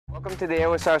Welcome to the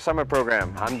AOSR Summer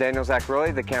Program. I'm Daniel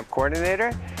Zaccaroli, the camp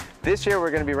coordinator. This year we're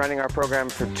going to be running our program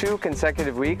for 2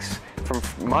 consecutive weeks from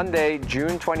Monday,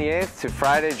 June 28th to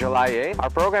Friday, July 8th. Our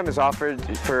program is offered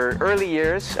for early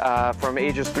years from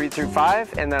ages 3 through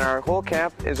 5, and then our whole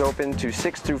camp is open to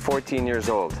 6 through 14 years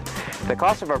old. The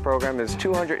cost of our program is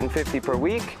 $250 per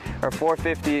week or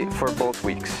 $450 for both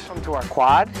weeks. Welcome to our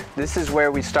quad. This is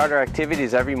where we start our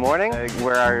activities every morning,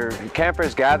 where our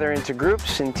campers gather into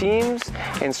groups and teams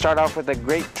and start off with a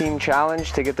great team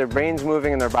challenge to get their brains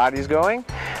moving and their bodies going.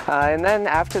 And then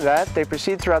after that, they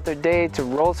proceed throughout their day to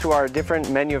roll through our different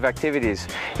menu of activities,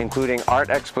 including art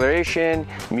exploration,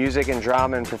 music and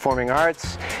drama and performing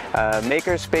arts,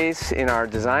 maker space in our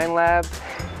design lab,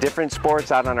 different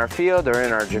sports out on our field or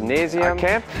in our gymnasium. Our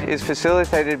camp is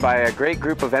facilitated by a great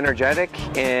group of energetic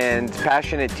and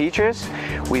passionate teachers.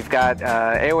 We've got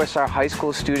AOSR high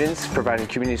school students providing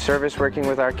community service working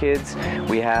with our kids.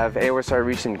 We have AOSR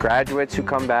recent graduates who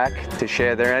come back to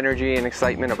share their energy and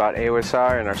excitement about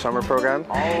AOSR and our summer program.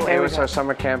 All AOSR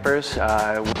summer campers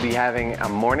will be having a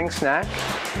morning snack,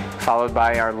 followed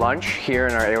by our lunch here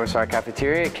in our AOSR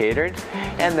cafeteria, catered,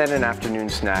 and then an afternoon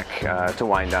snack to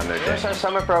wind down their day. AOSR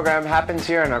summer program happens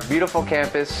here on our beautiful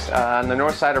campus on the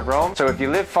north side of Rome. So if you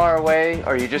live far away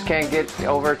or you just can't get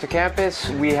over to campus,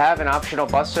 we have an optional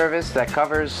bus service that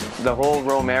covers the whole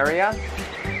Rome area.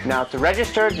 Now to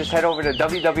register, just head over to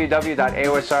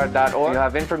www.aosr.org. You'll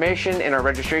have information in our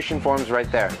registration forms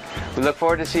right there. We look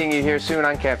forward to seeing you here soon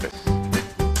on campus.